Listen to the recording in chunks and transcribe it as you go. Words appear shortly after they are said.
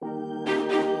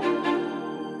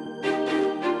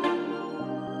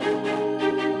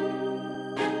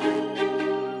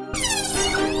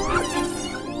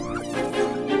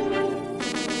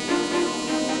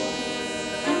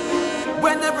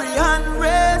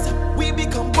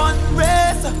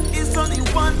only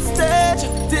one stage.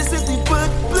 This is the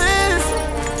birthplace.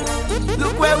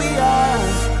 Look where we are.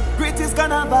 Greatest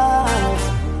carnival.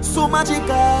 So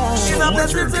magical. She's a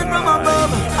blessing from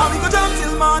above. And we go jump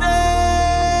till morning.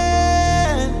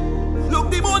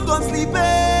 Look, the moon gone sleeping.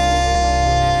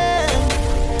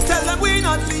 Tell them we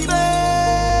not leaving.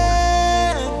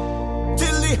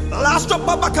 Till the last drop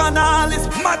of bacchanal is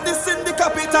madness in the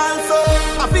capital. So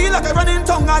I feel like I run in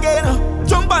tongue again.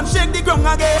 Jump and shake the ground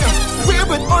again. We're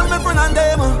with all my friends and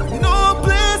them. No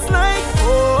place like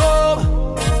home.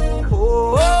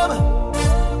 Home.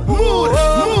 Mood.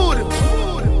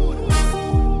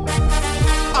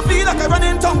 I feel like I run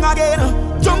in tongue again.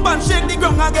 Jump and shake the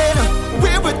ground again.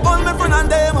 We're with all my friends and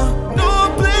them. No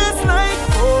place like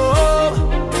home.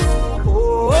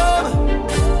 Home.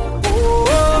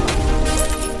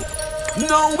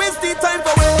 Now is the time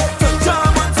for it to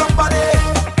jam on somebody.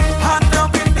 Hand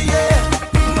up in the air.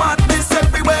 Madness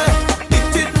everywhere.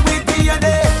 It in with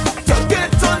DNA. To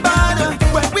get on bad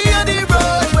when we on the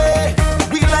roadway.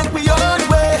 We like we own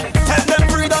way. Tell them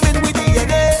freedom in with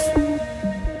DNA.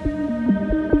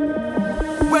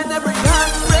 When every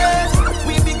hand raised,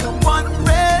 we become one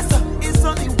race. It's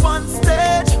only one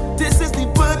stage. This is the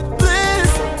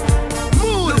birthplace.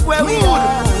 Look where we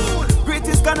are.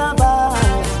 Greatest carnival.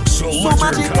 So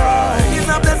magical. It's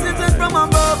a blessing from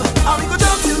above. And we go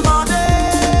down till morning.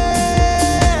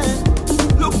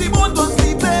 Look, the moon gone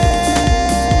sleeping.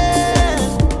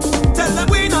 Tell them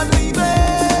we not leaving.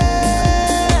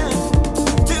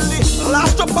 Till the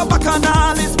last drop of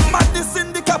bacchanal is madness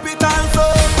in the capital. So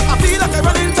I feel like I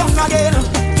run in tongue again.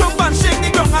 Jump and shake the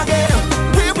ground again.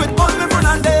 We're with all my friends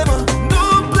and them. No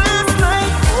place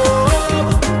like home.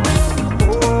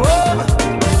 Home.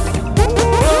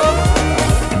 Home.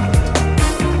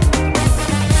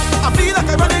 I feel like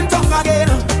I run in tongue again.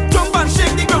 Jump and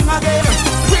shake the ground again.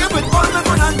 We're with all my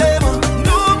friends and them.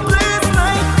 No place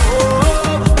like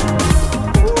home.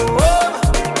 Home.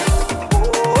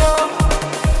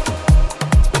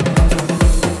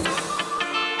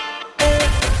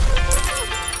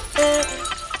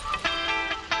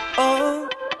 Oh,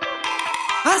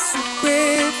 I'm so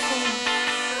grateful.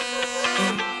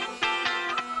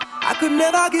 I could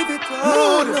never give it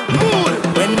up.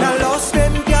 When I lost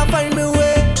them, can't find my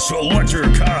way.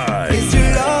 Selectakai. Is your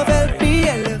love help me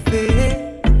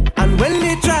elevate? And when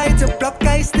they try to block,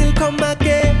 I still come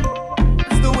again.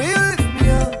 It's the way you lift me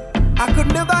up. I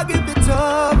could never give it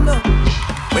up, no.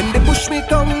 When they push me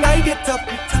down, I get up.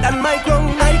 Stand my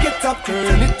ground, I get up.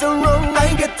 Turn it around,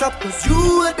 I get up. Cause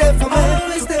you were there for me.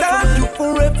 So thank you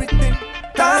for everything.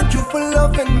 Thank you for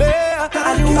loving me.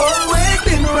 And you always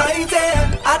been right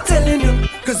there. I'm telling you,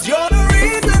 cause you're the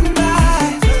reason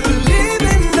I believe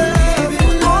in love.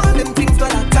 All them things,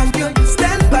 but I thank you.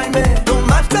 Stand by me. No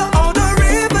matter all the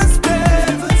rivers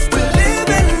bend, we live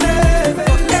and live.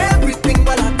 For everything,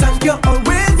 but I thank you.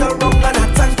 Always around, and I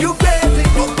thank you greatly.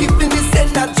 You give me this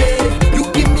energy. You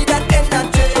give me that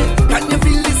energy. Can you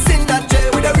feel this energy?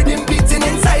 With a rhythm beating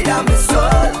inside of my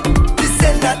soul. This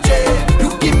energy. You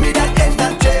give me that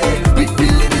energy. We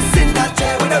feel this energy.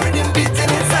 With a rhythm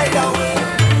beating inside of me.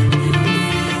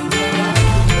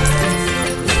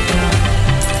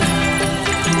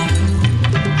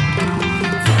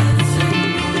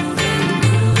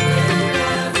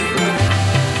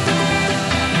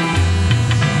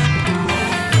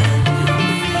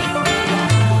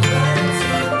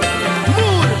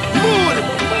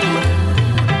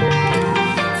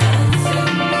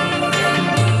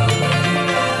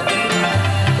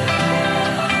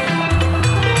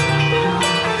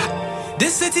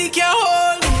 This city can't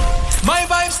hold me. My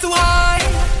vibe's too high.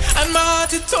 And my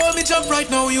heart, it told me jump right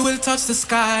now, you will touch the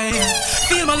sky.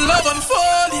 Feel my love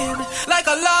unfolding like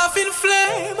a laughing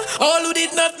flame. All who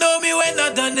did not know me when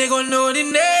not done, they gon' know the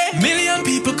name. Million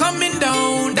people coming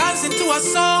down, dancing to a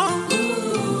song.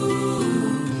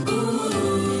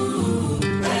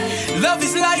 Love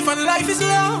is life and life is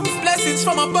love. Blessings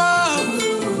from above.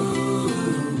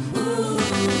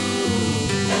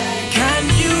 Can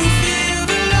you feel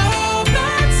the love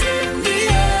that's in the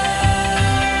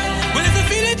air? Well, if you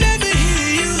feel it, let me hear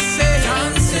you say,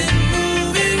 dancing,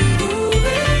 moving,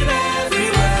 moving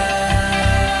everywhere.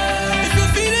 If you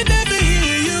feel it, let me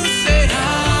hear you say, na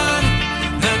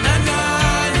na na na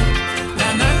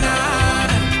na na na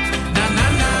na na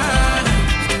na.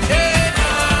 Hey, na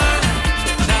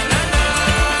na na na na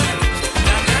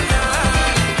na na na.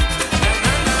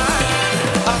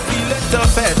 I feel it the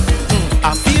bed. I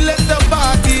feel it the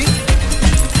party.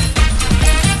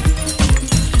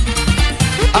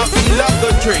 I feel like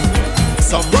the drink.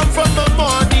 Some rum from the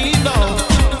morning now.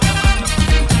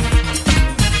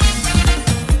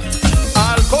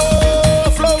 Alcohol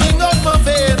flowing up my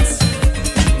veins.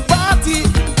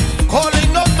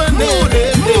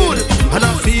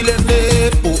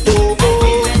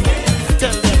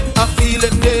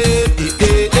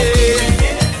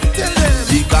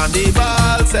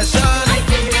 possession.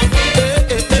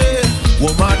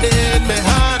 Woman in my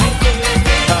hand.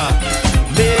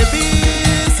 Maybe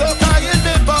soca in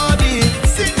my body.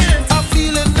 Sing it. I'm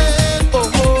feeling it.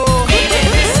 Oh, oh.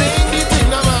 Sing the thing,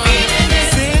 man.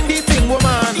 Sing the thing,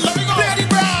 woman. Play the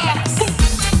brass.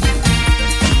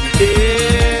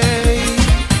 Hey,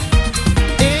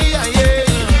 hey, yeah, yeah.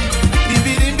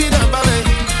 Bidi-bidi-bidi-bam, bam, eh.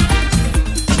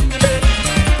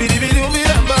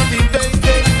 Bidi-bidi-bidi-bam, bam, bidi-bam,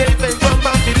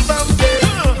 bam, bidi-bam,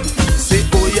 bidi-bam. Say,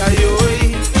 oh, yeah, yo.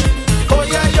 Oh,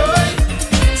 yeah, yo.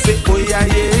 Say, oh, yeah,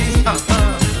 yeah.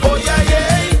 Oh, yeah,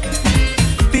 yeah.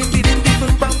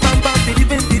 Bidi-bidi-bidi-bam, bam, bam,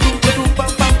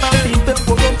 bidi-bidi-bidi-bam, bam, bam, bidi-bam,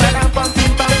 bam,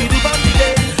 bam, bidi-bam,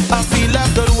 bidi-bam. I feel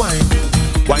like good wine.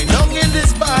 Wine down in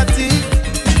this party.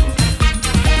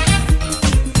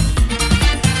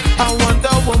 I want a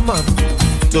woman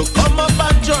to come up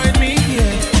and join me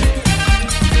here.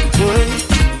 Wait.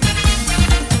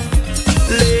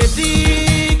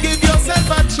 Lady, give yourself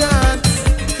a chance.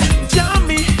 Jam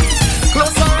me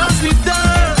closer as we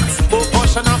dance. Oh,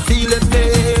 gosh, and I'm feeling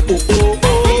it. Oh, oh,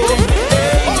 oh.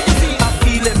 Hey, I'm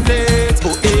feeling it.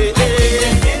 Oh, hey,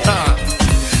 hey.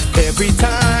 Every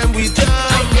time we jam.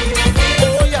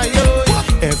 Oh, yeah, yeah.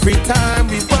 Every time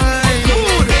we whine.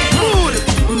 Mood.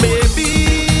 Maybe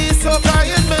soca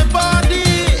in my body.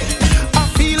 I'm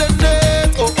feeling it.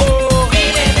 Oh, oh.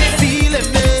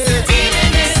 Feeling it.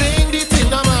 Sing the thing,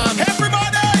 man.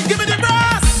 Everybody, give me the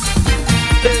brass.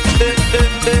 Hey, hey, hey,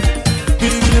 hey.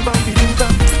 Bidi-bidi-bam,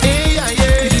 bidi-bam. Hey, yeah,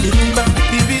 yeah. Bidi-bidi-bam,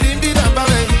 bidi-bidi-bam,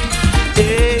 bam, eh.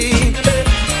 Hey, hey.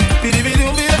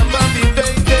 Bidi-bidi-bam, bam,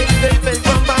 bidi-bam,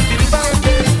 bam, bam, bidi-bam,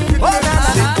 eh. Oh, na, na,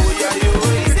 Say, na. oh, yeah, yo.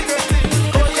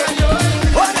 Oh, yeah, yo.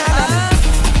 Oh, na, na, na.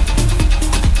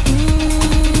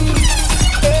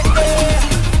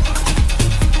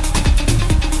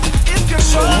 If you're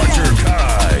sure,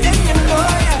 Selectakai. then you know,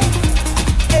 yeah.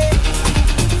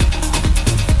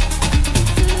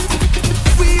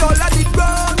 We all at the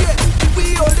ground, yeah. We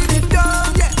holding it down,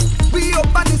 yeah. We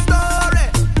up on the story.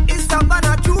 It's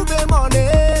Savannah Juve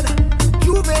morning.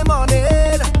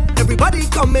 Everybody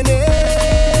coming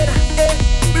in.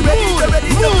 We ready to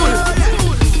go, yeah.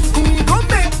 We gon'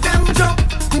 make them jump.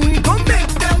 We gon'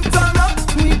 make them turn up.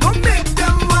 We gon' make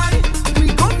them whine. We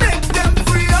gon' make them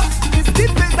free up. This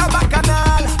is a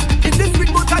bacchanal. In this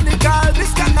sweet botanical,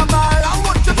 this carnival. I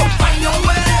want you to find your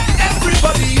way.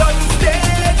 Everybody on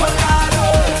stage, Colorado.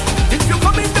 If you're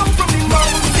coming down from the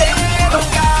mountain,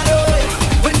 Colorado.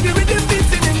 When the rhythm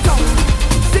beats in town,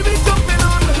 see me jumping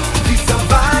on the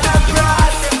Savannah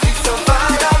grass, the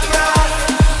Savannah grass.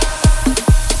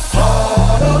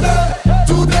 Holiday,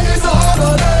 today is a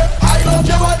holiday. I don't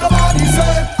care what nobody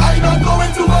say. I'm not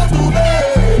going to work today.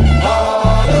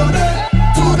 Holiday,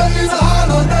 today is a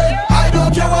holiday. I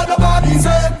don't care what nobody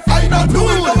say. I'm not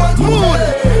doing the work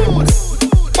today.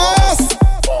 Boss,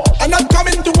 I'm not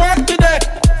coming to work today.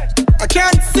 I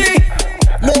can't see.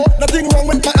 No, nothing wrong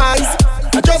with my eyes.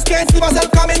 I just can't see myself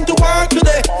coming to work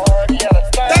today.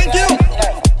 Thank you.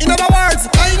 In other words,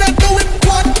 I'm not doing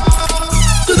what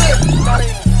today.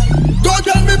 Don't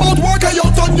tell me about work and you're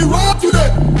on the road today.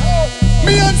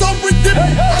 Me and some pretty,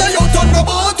 they out on the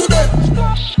boat today.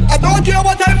 I don't care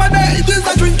what time of day it is,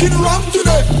 I'm drinking rum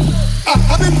today. I'm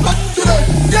having fun today.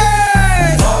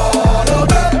 Yeah!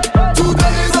 Holiday,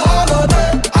 today is a holiday.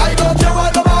 I don't care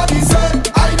what nobody say.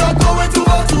 I'm not going to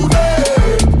work today.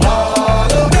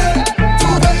 Holiday,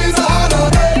 today is a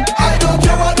holiday. I don't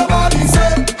care what nobody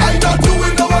say. I'm not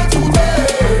doing the work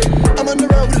today. I'm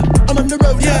on the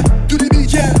road, yeah. To the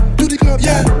beach, yeah. To the club,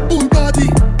 yeah. Pool party,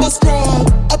 bus crawl,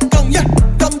 uptown, yeah.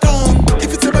 Downtown.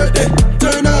 If it's your birthday,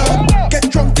 turn up. Get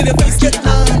drunk till your face get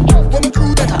numb. When my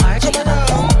crew there, come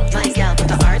around. My gal, put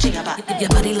the arch in your back. Your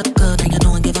body look good and you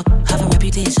don't give up. Have a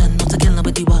reputation, not to kill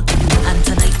nobody what. And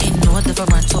tonight ain't no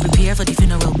different, so prepare for the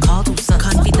funeral. Call to son.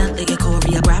 Confident they can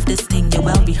choreograph this thing. You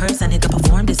well rehearsed and you can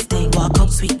perform this thing. Walk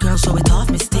out, sweet girl, show it off,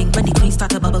 Miss Thing. When the queen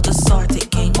start to bubble, just sort it,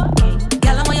 king.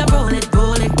 Gal, I want you roll it.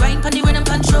 Grind pon the rhythm,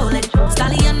 control it.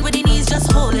 Stallion with the knees,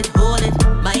 just hold it.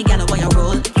 My gal, I want you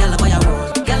roll. Gal, I want you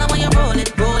roll. Gal, I want you roll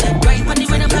it. Grind pon the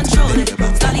rhythm, control it.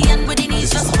 Stallion with the knees,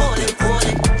 just hold it.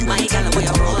 My gal, I want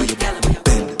you roll. Gal, I want you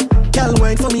roll. Gal,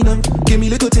 wine for me now. Give me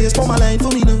little taste, pour my line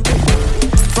for me now.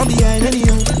 From behind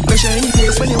anyhow, pressure any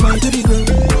place when you wind to the ground.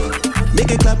 Make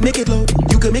it clap, make it loud.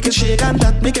 You can make it shake and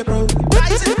that make it proud. You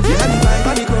had the vibe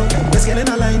and the crowd. Let's get in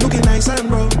a line, looking nice and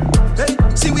brown. Hey,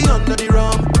 see we under the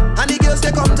rum, and the girls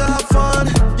they come to have fun.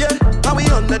 Yeah, and we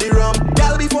under the rum.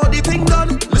 Gal, before the thing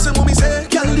done, listen what me say.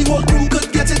 Gal, the whole crew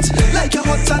could get it. Like you're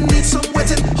hot and need some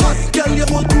wetting. Hot, gal, your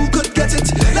whole crew could get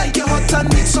it. Like you're hot and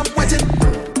need some wetting.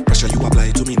 Pressure you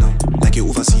apply to me now. Like you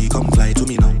oversee, come fly to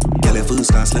me now. Gal,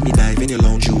 first class, let me dive in your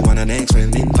lounge, you and an ex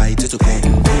friend invite you to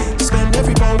come. Spend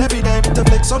every pound, every dime to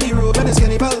flex on the road when it's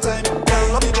cannibal time. Girl,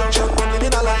 love the junction, running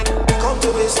in a line. Come to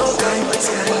waste no time.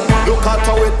 Look at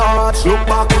how it arch, look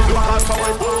back, look at how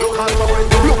it, look at how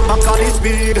it. Look back at his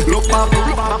speed, look back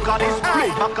at his,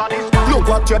 look back at his. Look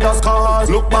what you does cause,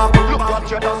 look back, look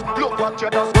what you does, look what you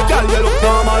does. Girl, you look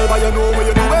normal, but you know what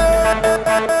you doing.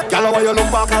 Girl, why you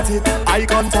look back at it? Eye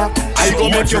contact, I go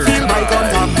make you feel my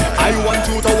contact. I want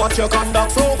you to watch your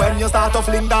conduct, so when you start to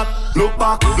fling that, look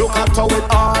back, look at how it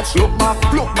arch, look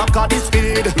back at his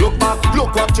speed, look back,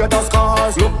 look what you does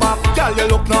cause, look back. Girl, you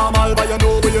look normal, but you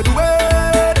know what you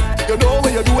doing. You know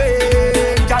what you're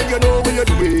doing, girl, you know what you're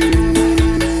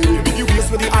doing. You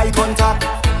waste with the eye contact.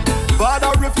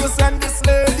 Father, if you send this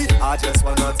lady, I just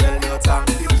wanna tell you thank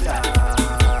you,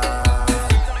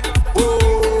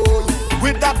 oh,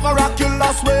 with that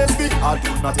miraculous ways, I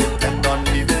do not intend on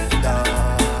leaving down.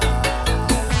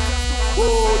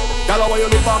 Oh, girl, how you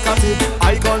look back at it,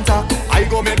 eye contact. I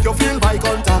go make you feel my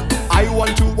contact. I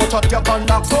want you watch out your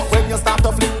conduct, so when you start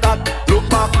to flip that, look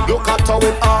back, look at how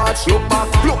it arch, look back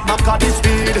at the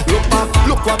speed, look back,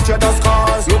 look what you does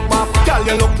cause, look back, girl,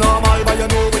 you look normal, but you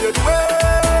know what you're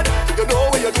doing, you know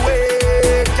what you're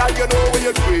doing, girl, you know what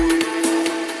you're doing.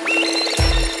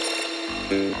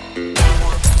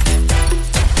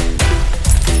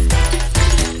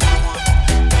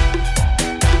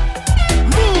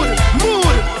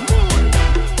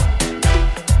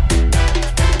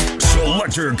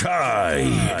 Selectakai.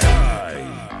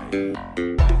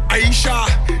 Aisha,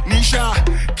 Nisha,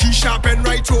 Keisha, pen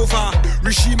right over.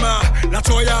 Rishima,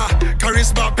 Latoya,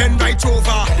 Charisma, pen right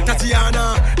over.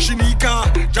 Tatiana,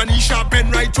 Shinika, Janisha,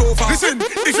 pen right over. Listen,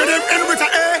 if you them end with a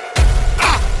A,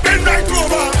 pen right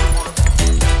over.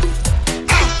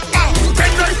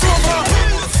 Pen right over.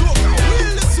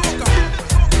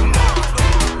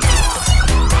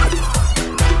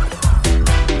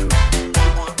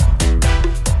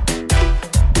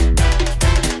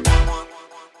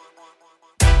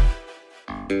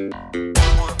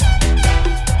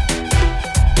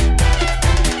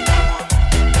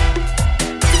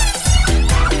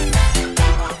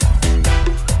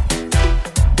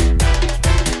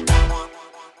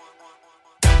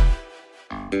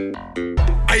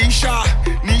 Aisha,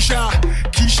 Nisha,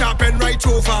 Keisha, pen right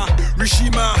over.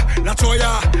 Rishima,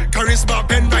 Latoya, Charisma,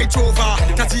 pen right over.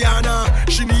 Tatiana,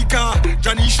 Shinika,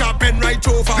 Janisha, pen right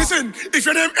over. Listen, if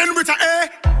your name end with a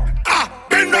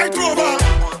pen right over.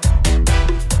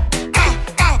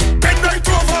 Pen right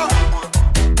over.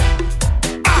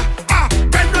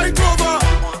 Pen right over.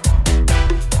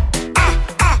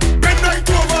 Pen right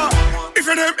over. If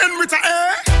your name end with a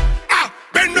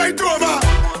pen right over.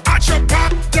 At your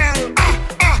pop, girl.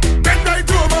 Pen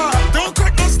right over. Don't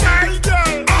cut no style,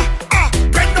 girl.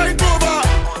 Pen right over.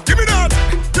 Give me that.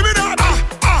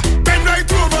 Pen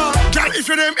right over. Girl, if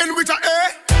your name end with a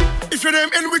if your name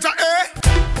end with a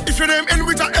if your name end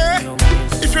with a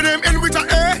if your name end with a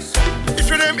if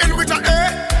your name end with a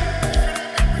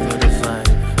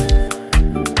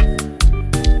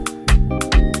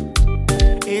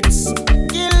It's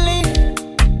killing.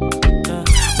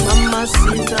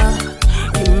 Mamacita,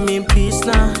 give me peace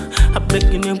now. I'm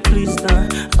begging you, please now.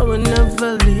 I will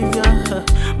never leave ya.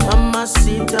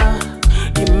 Mamacita,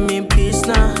 give me peace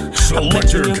now. I'm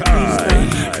begging you, please now.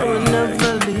 I will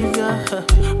never leave ya.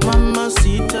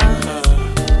 Mamacita,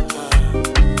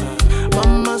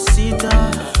 Mamacita,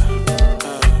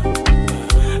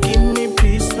 give me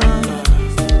peace now.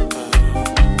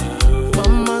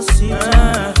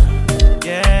 Mamacita.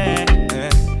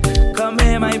 Come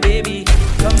here, my baby.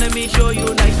 Come, let me show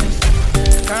you niceness.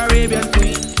 Caribbean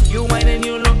queen, you whine and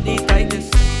you look the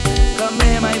tightest. Come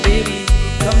here, my baby.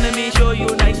 Come, let me show you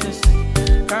niceness.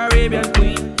 Caribbean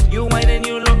queen, you whine and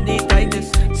you look the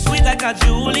tightest. Sweet like a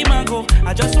Julie mango.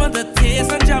 I just want to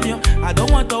taste and jam you. I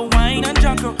don't want to wine and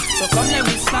drunk you. So come, let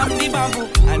me slam the bamboo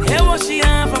and hear what she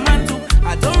have for man too.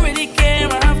 I don't really care,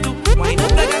 I have to. Wind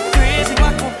up like a crazy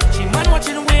wacko. She man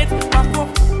watching wait, wacko.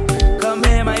 Come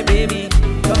here, my baby.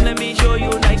 Come, let me show you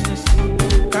niceness.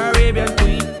 Caribbean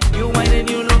queen, you whine and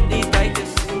you look the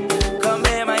tightest. Come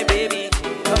here, my baby.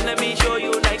 Come, let me show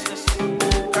you niceness.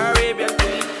 Caribbean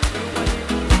queen.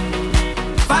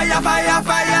 Fire, fire,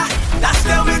 fire. That's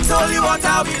the we told you what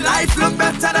how we life look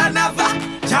better than ever.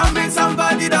 Jamming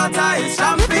somebody daughter is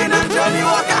champagne and Johnny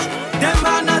Walker. Them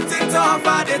have nothing to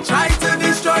offer. They try to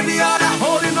destroy the other.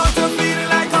 Holding on to feeling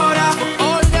like order.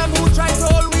 All them who try to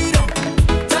hold we down.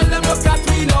 Tell them look at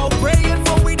me now. Praying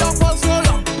for we don't fall so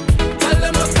long. Tell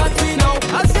them look at me now.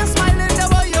 As you're smiling, there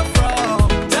where you're from.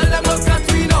 Tell them look at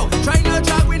me now. Try not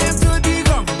drag with them to the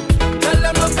ground. Tell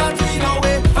them look at me now.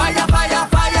 Fire, fire,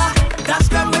 fire. That's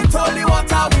them we told you what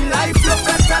how we life.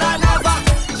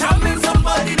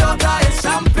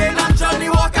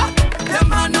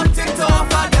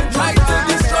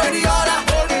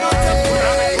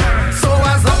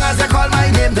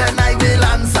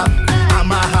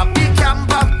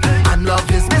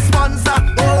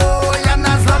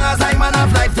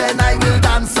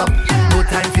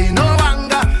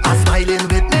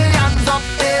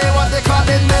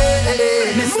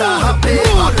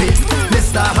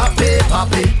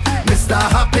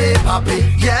 Papi.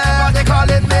 Yeah, they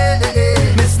calling me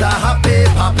Mr. Happy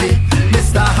Papi,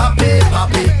 Mr. Happy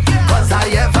Papi, 'cause I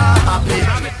ever happy.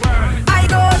 I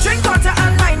go drink water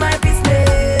and mind my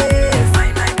business.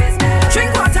 Mind my business.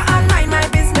 Drink water and mind my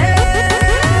business.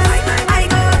 I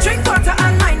go drink water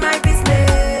and mind my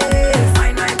business.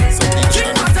 Mind my business.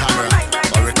 Drink water and mind my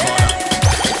business.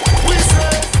 We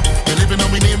say they living on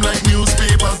my name like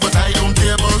newspapers, but I don't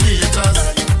care about haters.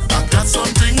 I got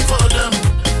something for them,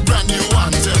 brand new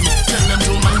anthem. Tell them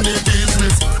to mind their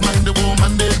business, mind the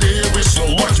woman they with.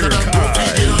 Selectakai.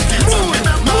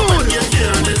 Remember when you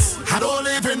hear this? I don't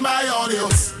live in my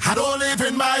audios. I don't live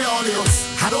in my audios.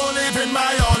 I don't live in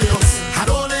my audios. I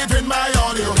don't live in my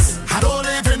audios. I don't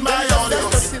live in my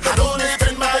audios. I don't live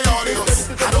in my audios.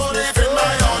 I don't live in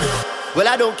my audios. Well,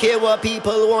 I don't care what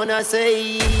people wanna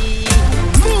say.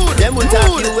 Them will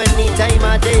talk you any time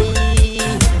of day.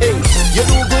 Hey, you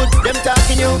do good, them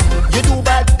talking you. You do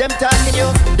bad, them talking you.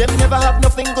 Them never have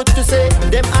nothing good to say.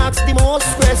 Them ask the most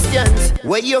questions.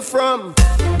 Where you from?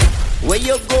 Where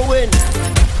you going?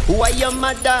 Who are your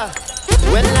mother?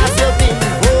 When last you been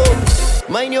home?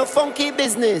 Mind your funky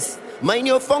business. Mind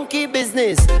your funky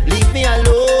business. Leave me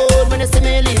alone. When you see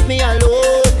me, leave me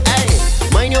alone. Hey,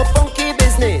 mind your funky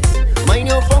business. Mind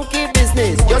your funky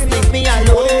business. Just leave me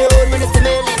alone. When you see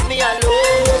me, leave me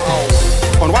alone.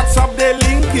 On WhatsApp they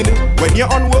linking. When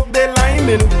you're on work they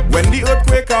lining. When the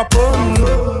earthquake happened,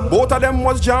 both of them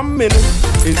was jamming.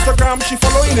 Instagram she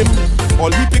following him. All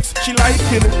the pics she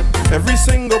liking. Every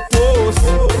single post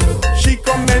she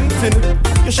commenting.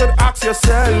 You should ask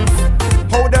yourself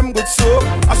how them good so.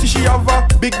 I see she have a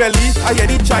big belly. I hear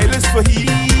the child is for he.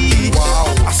 Wow.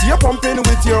 I see you pumping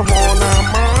with your horn,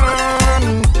 man.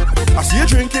 I see you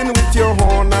drinking with your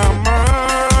horn,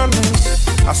 man.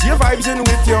 I see you vibing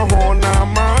with your horn,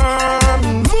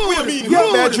 man.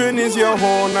 Your bedroom is your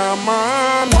horn,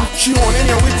 man. She horning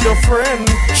you with your friend.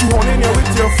 She horning you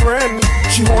with your friend.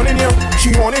 She horning you,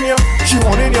 she horning you, she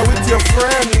horning you with your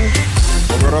friend.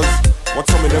 Oh, brothers,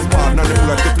 what's some of them partners that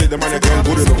like to play them and they're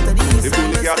good enough? If you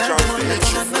only get a chance to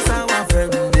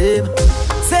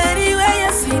Say anywhere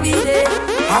you see me there,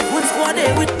 I put squad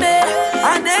there with me.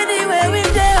 And anywhere we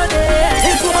there,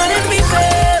 it's woman in me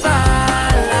favor.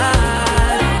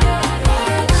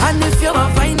 And if you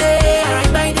want find it,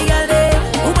 right by the girl there,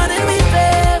 woman in me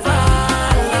favor.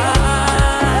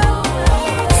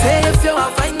 Say if you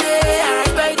want find it,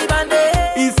 right by the band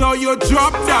there. It's how you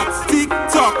drop that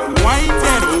TikTok, wine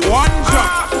and one drop.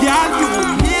 Yeah, you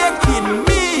making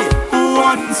me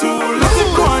want to let it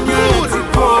go and you let it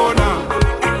go now.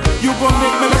 You gon'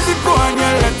 make me let it go and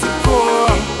you let it go.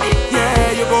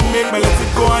 Yeah, you gon' make me let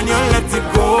it go and you let it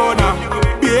go now.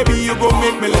 Baby, you gon'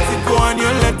 make me let it go and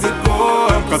you let it go.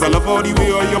 Cause I love all the way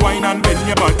you whine and bend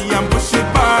your body and push it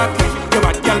back. Your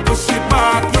bad girl push it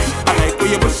back. I like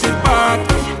when you push it back.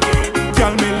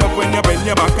 Girl, me love when you bend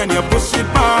your back and you push it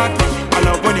back. I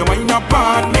love when you whine up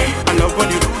hard. I love when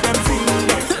you do them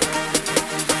things.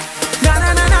 Na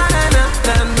na na na na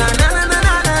na na na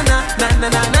na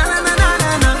na na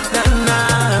na na na na.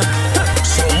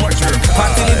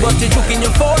 Party but you juking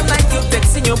your phone like you're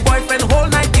texting your boyfriend whole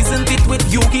night. Isn't it with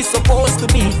you he's supposed to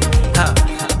be?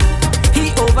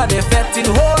 He over there fetting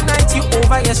whole night. You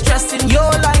over here stressing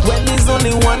your life when there's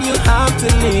only one you have to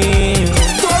live.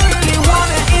 Don't really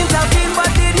wanna intervene, but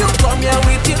did you come here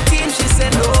with your team? She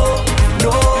said no,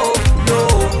 no, no.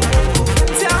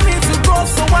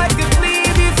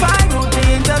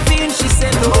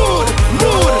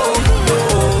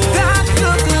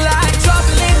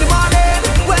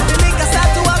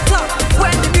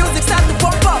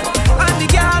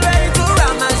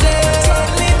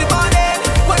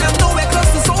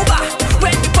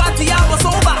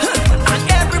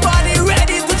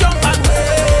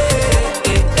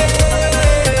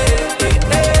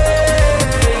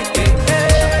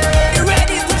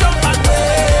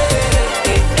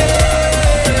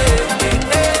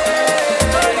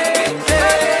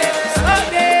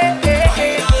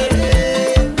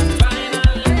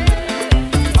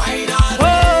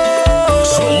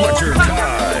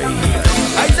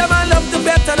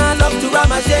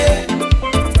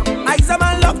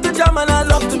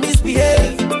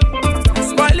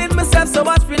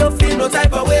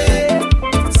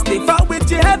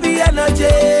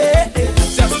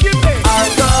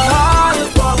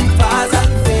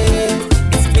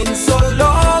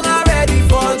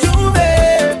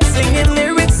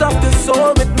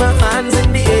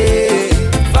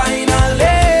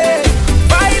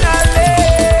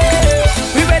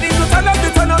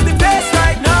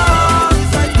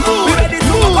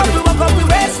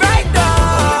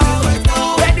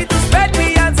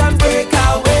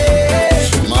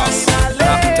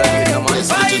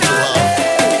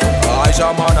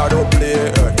 a man a do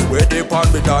play. We dip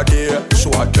on with a day.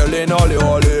 So I telling all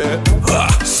the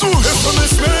so if I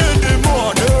miss me in the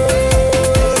morning,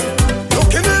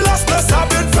 look in the last place I've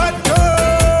been fed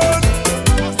good.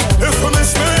 If I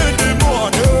miss me in the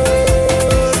morning,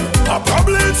 I'm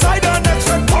probably inside the next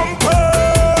and pumping.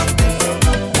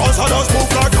 Cause I just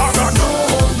move like a gun.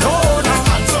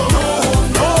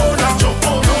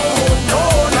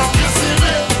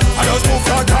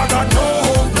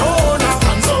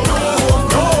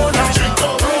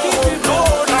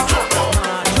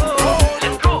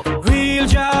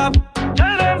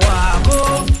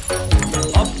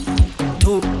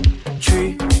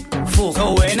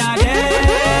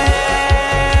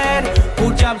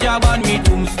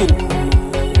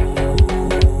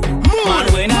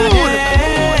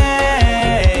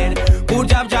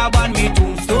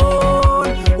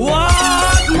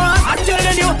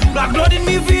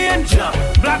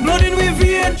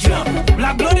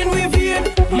 Black blood in we vein,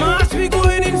 mass we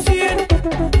going insane.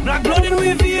 Black blood in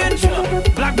we vein,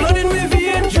 black blood in we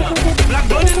vein, black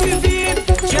blood in we vein.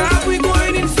 Jab we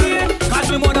going insane. Cause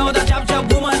we mother was a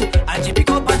jab woman, and she pick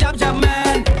up a jab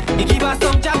man. He give us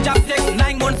some jab sex.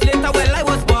 9 months later, well I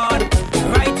was born,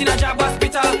 right in a jab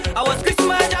hospital. I was Christmas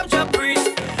my jab priest.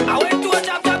 I went to a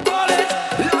jab college.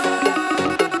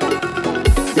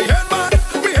 We head bad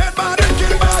and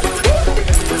kill bad.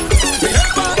 We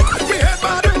head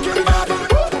bad and kill bad.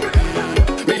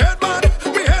 We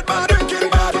head bad and kill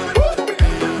bad.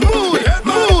 Mood.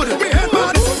 Oh Lord,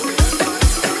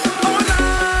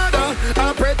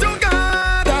 I pray to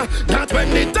God that when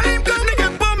the time comes to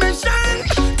get permission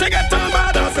to get on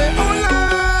bad, I say, oh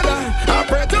Lord, I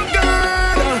pray to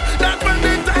God that when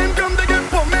the time comes to get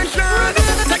permission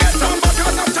to get on bad,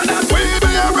 cause after that we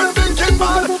be having thinking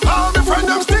bad. All my friends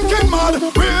them stinking mad. We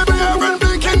be having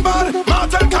thinking bad.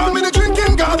 Martin call me the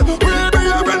drinking god. We be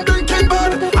having thinking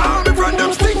bad. All my friends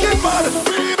them stinking mad.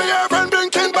 We be having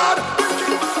thinking bad.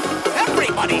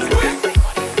 Everybody.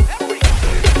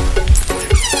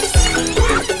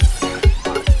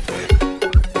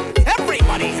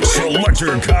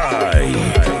 Selectakai.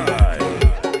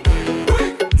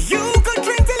 You could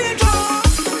drink till you drunk.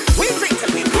 We drink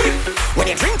till we drink. When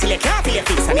you drink till you can't feel your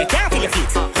feet, and you can't feel your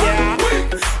feet. Yeah.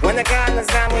 When the girl is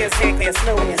down, we shake, we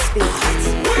slow when you speak.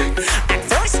 At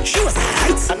first, she was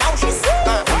hot, so now she's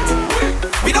hot.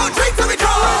 We don't drink till we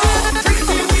drunk. Drink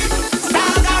till we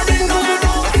staggering all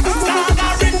around.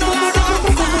 Staggering all around.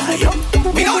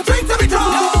 We don't drink till we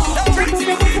drunk. Drink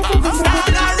till we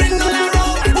staggering all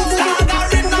around.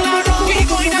 Staggering all around. We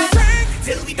going to drink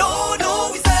till we don't know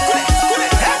we say.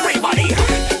 Everybody,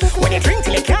 when you drink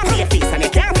till you can't feel your feet, and you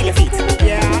can't feel your feet.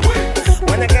 Yeah.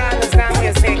 When the girl is down,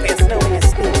 we shake, we slow when you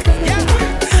speak.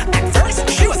 Yeah. At first,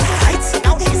 she was hot, so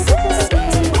now she's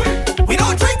sweet. We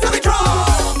don't drink till we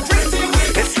drunk. Drink till we.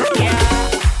 It's true.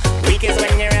 Yeah. Weak is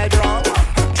when you're real drunk.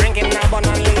 Drinking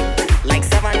abundantly, like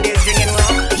 7 days drinking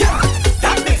rum. Yeah,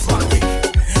 that makes 1 week.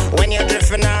 When you're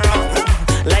drifting around,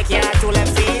 like you had 2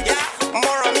 left feet. Yeah.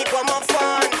 More on me, more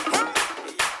fun.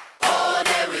 All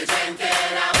day we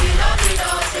drinking and we don't need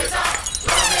no chaser.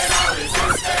 Running out the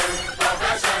system,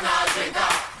 professional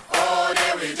drinker. All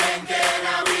day we drinking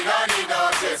and we don't need no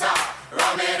chaser.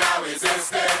 Running out the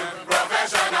system,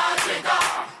 professional drinker.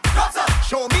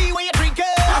 Show me where you're drinking.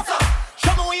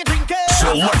 Show me where you're drinking.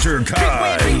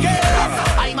 Selectakai.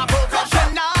 I'm a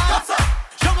professional.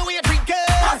 Show me where you're drinking.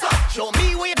 Show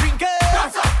me where you're drinking.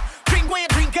 Drink where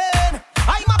you're drinking.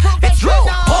 I'm a professional.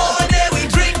 All day we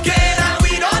drinking and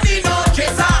we don't need no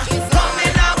chaser.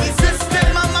 Coming out with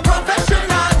system, I'm a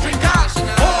professional drinker.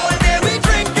 All day we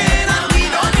drinking and we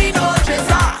don't need no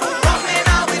chaser. Coming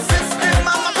out with system,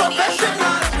 I'm a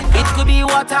professional drinker. It could be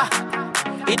water,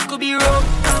 it could be rum,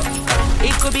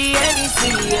 it could be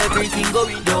anything, everything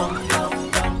going down.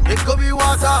 It could be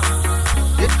water,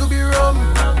 it could be rum,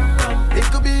 it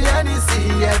could be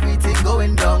anything, everything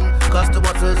going down. Cause the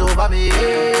bottle's over me.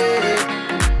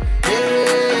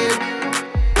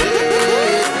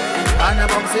 And I'm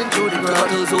bouncing through the crowd.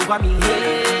 Bottles over me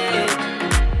head.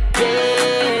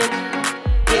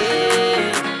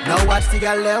 Now watch the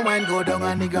girl let wine go down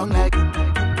on the ground like.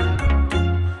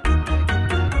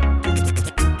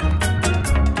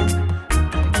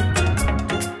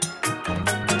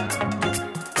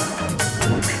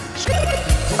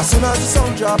 As soon as the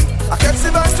sound drop, I can't see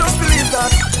back, just believe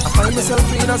that. I find myself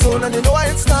in a zone and you know I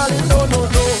ain't stalling, no.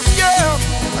 Yeah,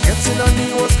 I get in on the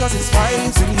horse cause it's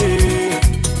vibes in here.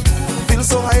 Feel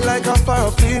so high like a fire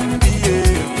up in the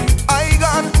air. I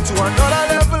got to another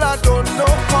level, I don't know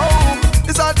how.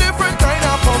 It's a different kind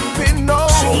of pumping now.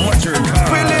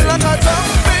 Feeling like a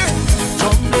jumping.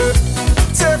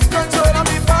 Take control of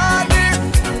me body.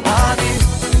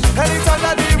 Anytime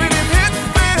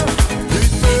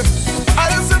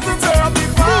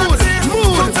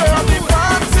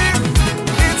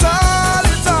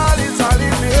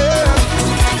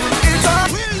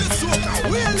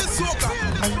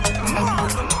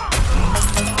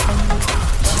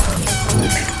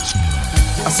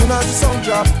As soon as the song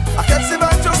drop, I can't see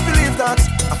back, just believe that.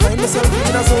 I find myself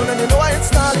in a zone and you know why it's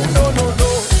starting. No,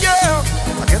 yeah.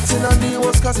 I get in on the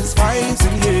worst cause it's vibes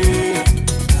in here.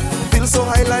 Feel so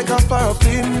high like I'm far up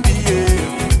in the air.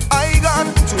 I got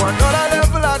to another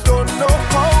level, I don't know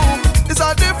how. It's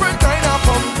a different kind of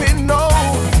pumping now.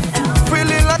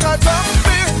 Feeling like a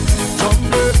jumping.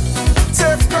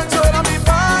 Take control of me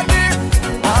body.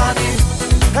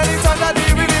 Anytime that the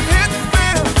rhythm hit me.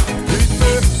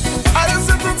 I just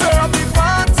sit to tear up the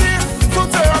party.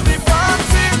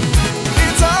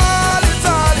 It's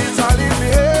all in the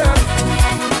head.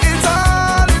 It's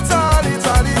all in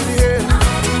the head.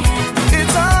 It's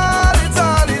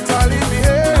all in the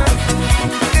head.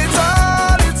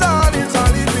 It's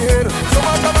all in the head. So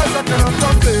much of us I cannot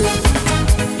complain.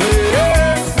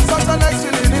 Such a nice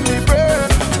feeling in the brain.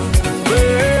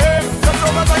 Just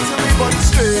overnight till we body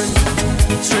strain.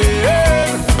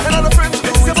 And all the French do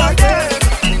it again.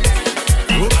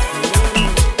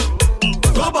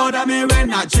 Don't bother me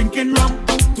when I drinking rum.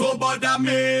 Don't bother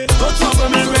me. Don't trouble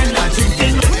me when I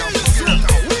drinking rum.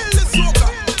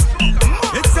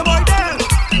 It's the boy there.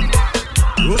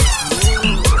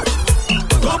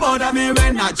 Don't bother me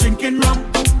when I drinking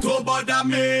rum. Don't bother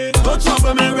me. Don't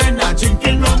trouble me when I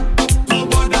drinking rum. Don't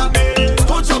bother me.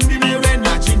 Don't trouble me when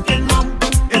I drinking rum.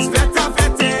 It's better.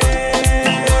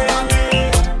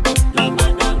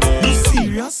 You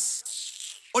serious?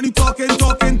 Only talking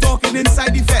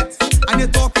inside the vet. And you're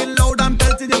talking loud and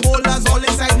belting the boulders all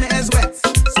inside the air's wet.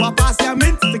 So I pass you a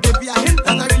mint to give you a hint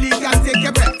that I really can't take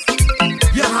your breath.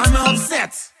 Your hand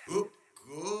upset.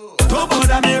 Don't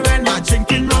bother me when I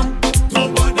drinking rum.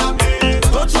 Don't bother me.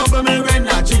 Don't trouble me when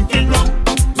I drinking rum.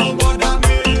 Don't bother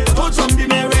me. Don't trouble me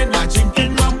when I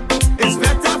drinking rum. It's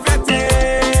better.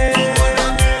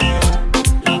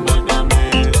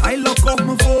 I lock off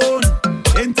my phone.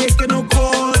 Ain't taking no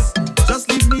calls. Just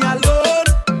leave me alone.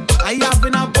 I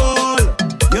having a ball.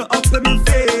 You're up in my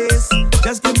face.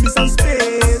 Just give me some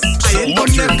space. I ain't come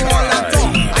here for all that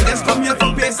talk. I just come here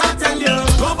for pace. I tell you.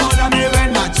 Don't bother me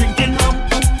when I drinking rum.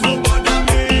 Don't bother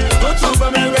me. Don't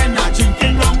trouble me when I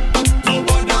drinking rum. Don't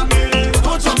bother me.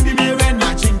 Don't trouble me when I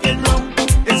drinking rum.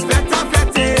 It's better.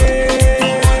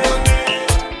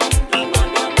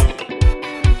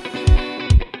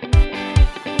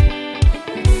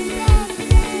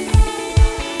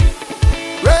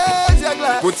 Raise your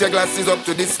glass. Put your glasses up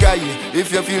to the sky.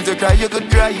 If you feel to cry, you could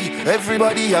cry.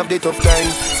 Everybody have the tough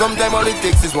time. Sometime all it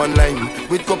takes is one line.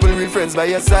 With couple real friends by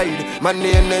your side. Man, the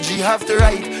energy have to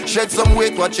ride. Shed some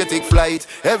weight, watch you take flight.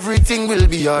 Everything will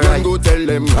be alright. Go tell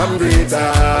them I'm greater.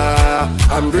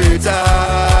 I'm greater.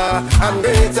 I'm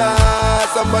greater.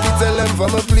 Somebody tell them for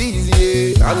me please,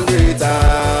 yeah. I'm greater.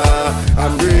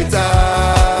 I'm greater.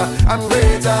 I'm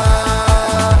greater.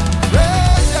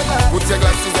 Put your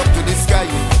glasses up to the sky.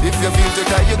 If you feel to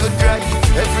cry, you could cry.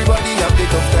 Everybody have the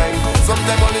tough time.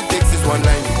 Sometimes all it takes is one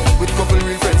line. With couple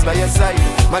real friends by your side.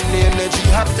 Man, the energy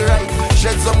have to ride.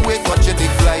 Shed some weight, watch you take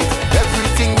flight.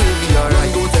 Everything will be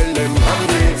alright. Go tell them I'm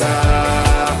greater.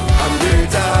 I'm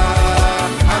greater.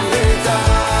 I'm greater.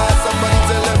 Somebody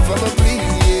tell them for me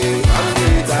please, yeah. I'm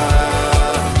greater.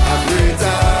 I'm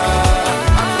greater.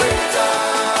 I'm greater.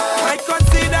 I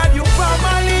consider you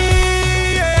family.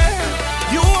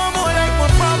 You are more like my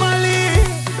family.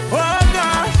 Oh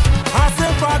gosh, I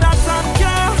say Father thank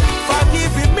you for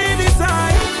giving me this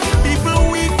time.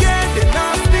 People wicked, they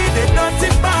nasty, they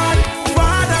dirty bad.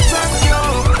 Father thank you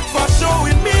for showing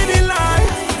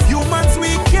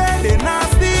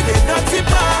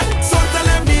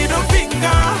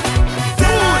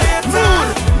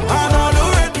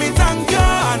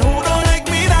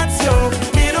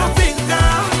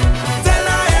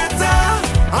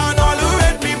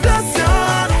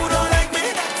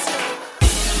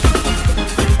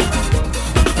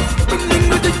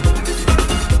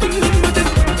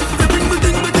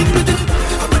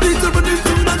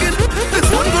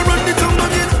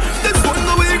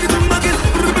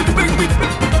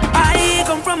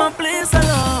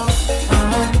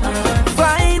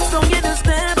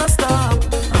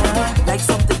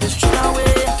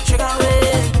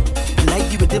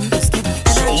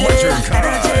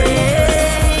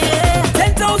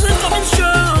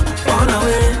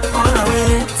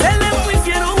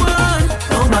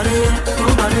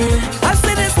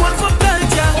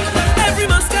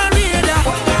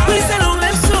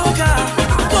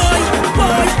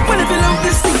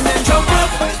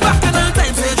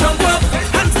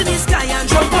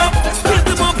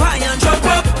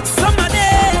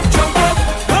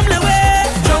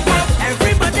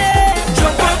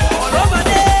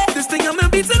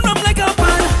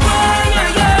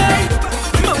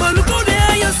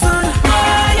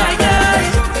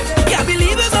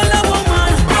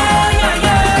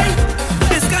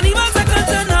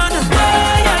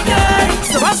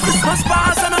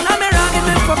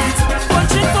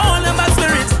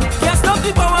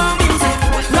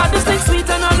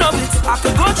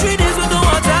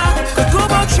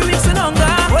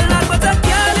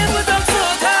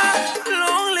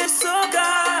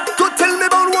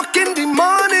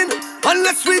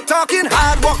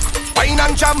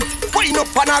jam. Wine up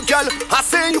on a girl. I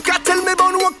say you can't tell me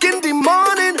about work in the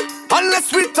morning unless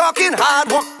we talking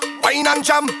hard work. Wine and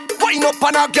jam. Wine up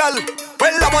on a girl.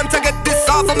 Well, I want to get this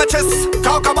off of my chest.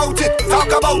 Talk about it,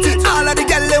 talk about it. All of the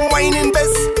girl them whining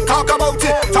best. Talk about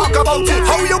it, talk about it.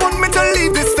 How you want me to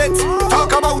leave this fit?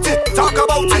 Talk about it, talk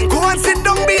about it. I go and sit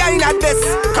down behind a desk.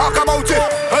 Talk about it.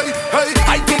 Hey, hey.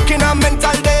 I taking a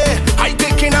mental day. I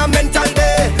taking a mental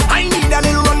day. I need a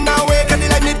little run away, cause the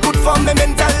life need good for me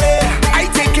mentally. I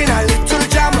taking a little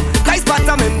jam. Nice part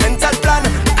of my mental plan.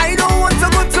 I don't want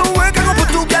to go to work. I go put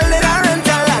two girl in a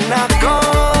rental and I'm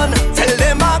gone. Tell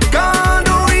them I'm gone.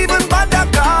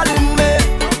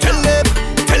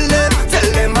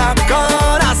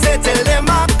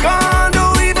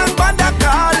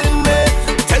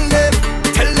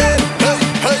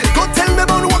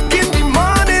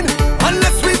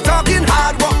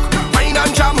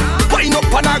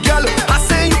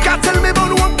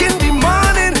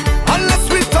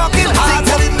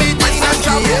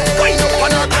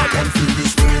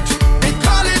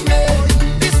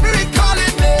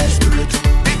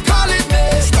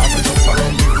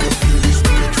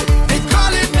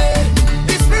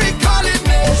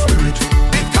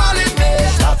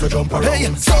 Hey,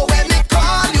 so when they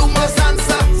call, you must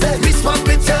answer. Respond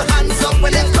with your hands up.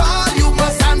 When they call, you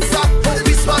must answer.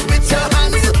 Respond with your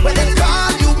hands up. When they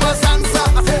call, you must answer.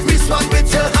 Respond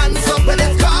with your hands up. When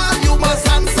they call, you must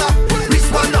answer.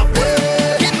 Respond up.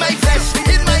 In my flesh,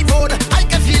 in my bone, I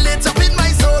can feel it up in my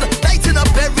soul. Lighting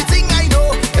up everything I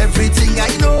know, everything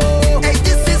I know. Hey,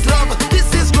 this is love,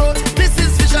 this is growth, this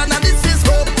is vision, and this is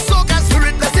hope. Soca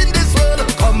spirit that's in this world.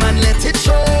 Come and let it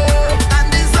show.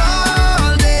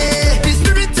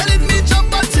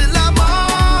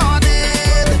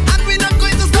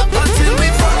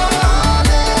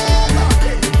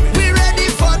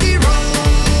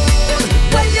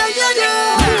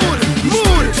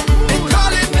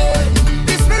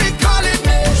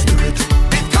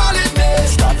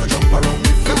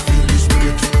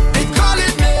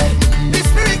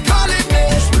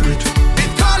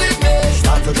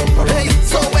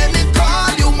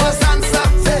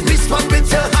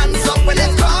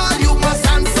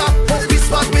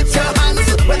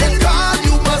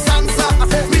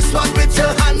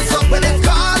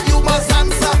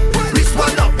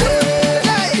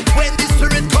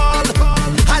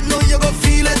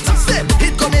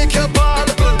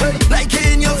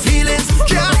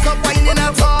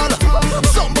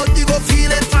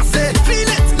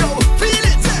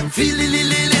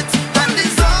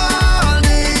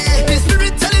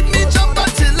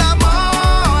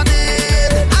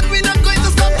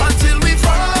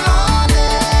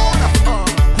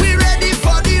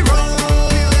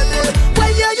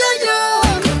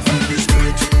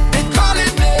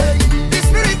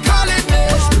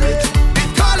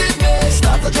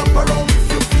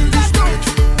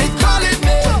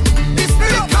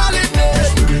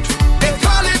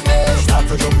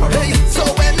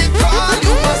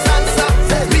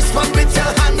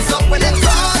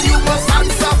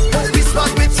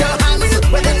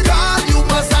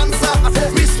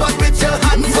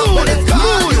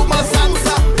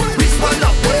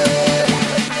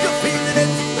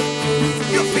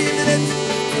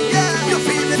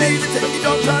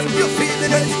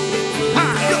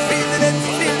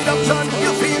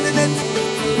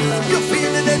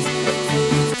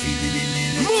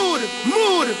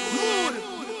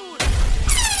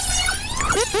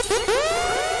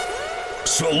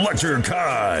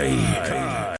 Selectakai.